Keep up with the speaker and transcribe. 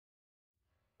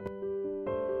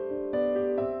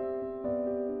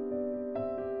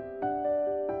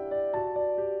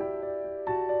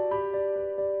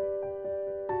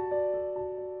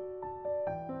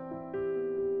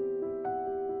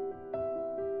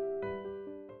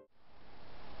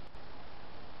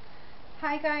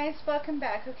Hi guys, welcome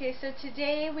back. Okay, so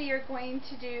today we are going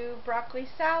to do broccoli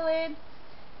salad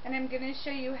and I'm going to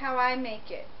show you how I make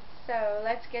it. So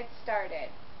let's get started.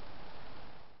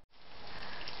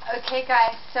 Okay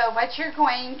guys, so what you're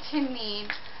going to need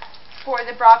for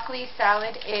the broccoli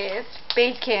salad is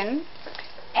bacon,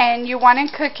 and you want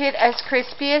to cook it as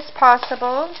crispy as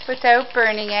possible without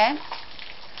burning it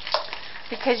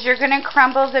because you're going to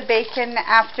crumble the bacon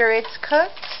after it's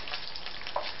cooked.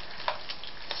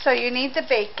 So you need the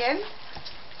bacon,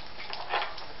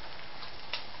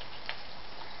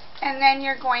 and then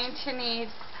you're going to need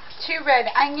 2 red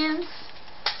onions,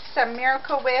 some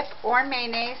Miracle Whip or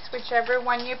mayonnaise, whichever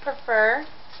one you prefer,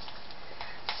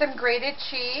 some grated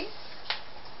cheese,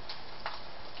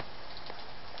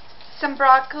 some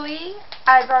broccoli.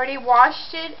 I've already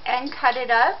washed it and cut it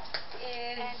up,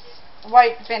 and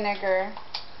white vinegar.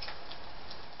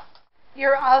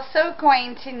 You're also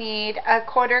going to need a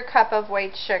 1/4 cup of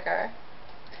white sugar.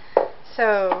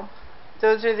 So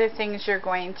those are the things you're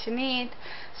going to need.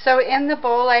 So in the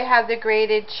bowl I have the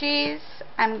grated cheese.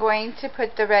 I'm going to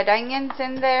put the red onions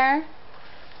in there.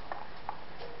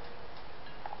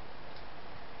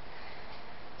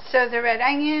 So the red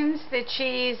onions, the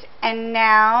cheese, and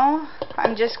now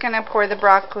I'm just going to pour the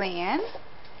broccoli in.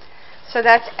 So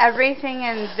that's everything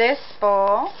in this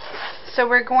bowl. So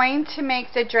we're going to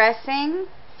make the dressing,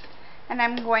 and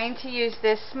I'm going to use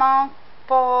this small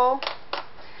bowl.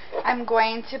 I'm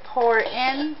going to pour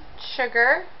in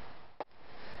sugar.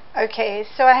 Okay,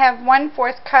 so I have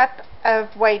 1/4 cup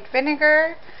of white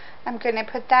vinegar. I'm going to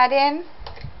put that in.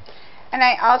 And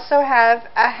I also have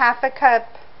a 1/2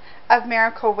 cup of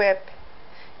Miracle Whip.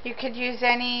 You could use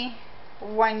any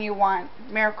one you want.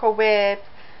 Miracle Whip,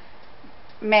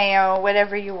 mayo,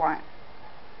 whatever you want.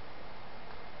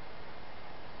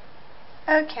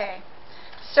 Okay,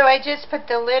 so I just put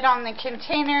the lid on the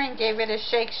container and gave it a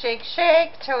shake, shake,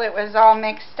 shake till it was all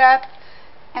mixed up.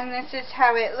 And this is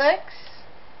how it looks.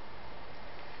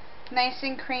 Nice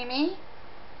and creamy.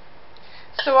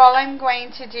 So all I'm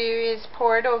going to do is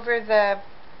pour it over the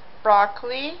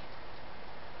broccoli,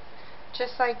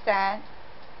 just like that.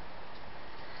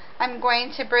 I'm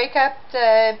going to break up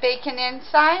the bacon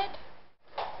inside.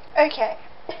 Okay,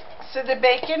 so the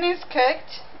bacon is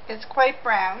cooked. It's quite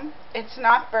brown. It's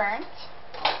not burnt.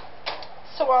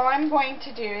 So all I'm going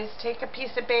to do is take a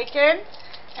piece of bacon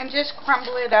and just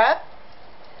crumble it up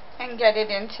and get it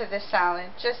into the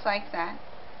salad, just like that.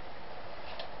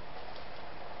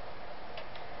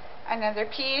 Another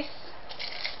piece,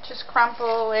 just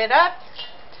crumple it up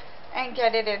and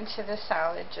get it into the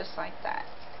salad, just like that.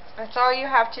 That's all you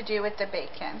have to do with the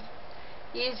bacon.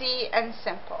 Easy and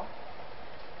simple.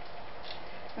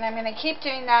 And I'm going to keep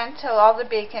doing that until all the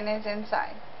bacon is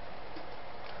inside.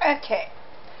 Okay,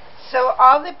 so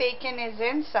all the bacon is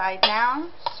inside now.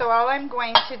 So all I'm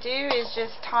going to do is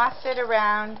just toss it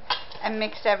around and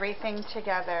mix everything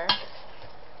together.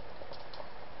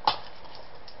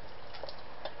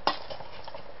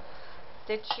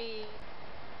 The cheese.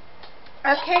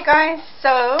 Okay guys,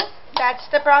 so that's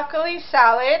the broccoli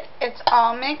salad. It's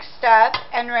all mixed up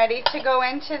and ready to go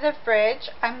into the fridge.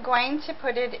 I'm going to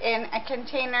put it in a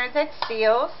container that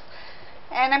seals,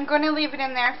 and I'm going to leave it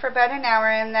in there for about an hour,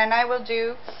 and then I will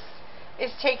do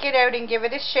is take it out and give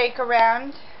it a shake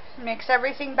around, mix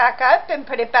everything back up, and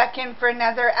put it back in for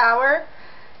another hour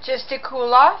just to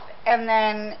cool off, and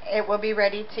then it will be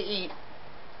ready to eat.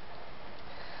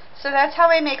 So that's how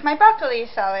I make my broccoli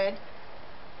salad.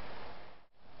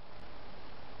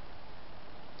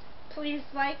 Please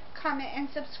like, comment, and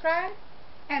subscribe,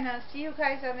 and I'll see you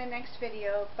guys on the next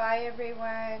video. Bye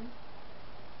everyone.